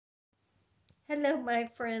Hello, my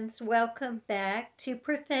friends. Welcome back to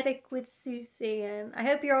Prophetic with Suzanne. I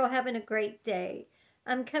hope you're all having a great day.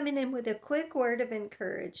 I'm coming in with a quick word of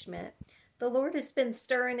encouragement. The Lord has been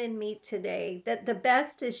stirring in me today that the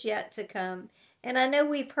best is yet to come. And I know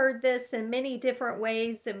we've heard this in many different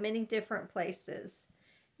ways in many different places,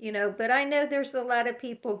 but I know there's a lot of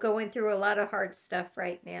people going through a lot of hard stuff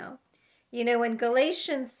right now. In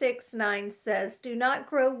Galatians 6:9 says, "Do not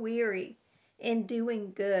grow weary in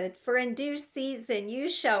doing good, for in due season you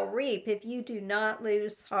shall reap if you do not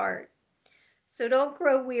lose heart." So don't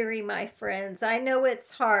grow weary, my friends. I know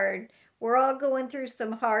it's hard. We're all going through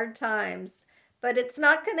some hard times, but it's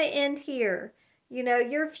not going to end here.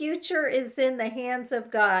 Your future is in the hands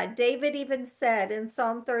of God. David even said in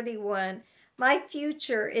Psalm 31, "My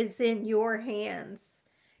future is in your hands."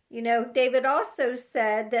 David also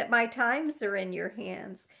said that my times are in your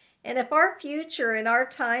hands. And if our future and our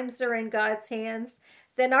times are in God's hands,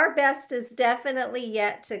 then our best is definitely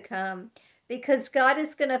yet to come, because God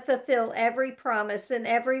is going to fulfill every promise and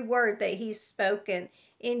every word that He's spoken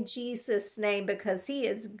in Jesus' name, because He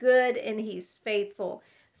is good and He's faithful.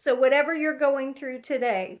 So whatever you're going through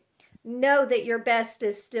today, know that your best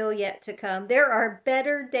is still yet to come. There are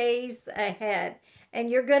better days ahead,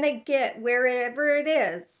 and you're going to get wherever it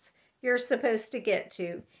is you're supposed to get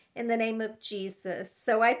to in the name of Jesus.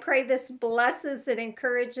 So I pray this blesses and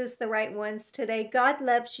encourages the right ones today. God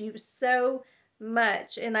loves you so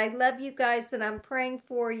much, and I love you guys, and I'm praying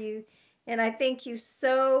for you. And I thank you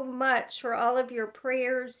so much for all of your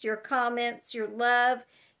prayers, your comments, your love,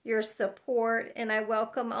 your support, and I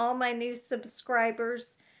welcome all my new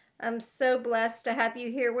subscribers. I'm so blessed to have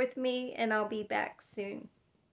you here with me, and I'll be back soon.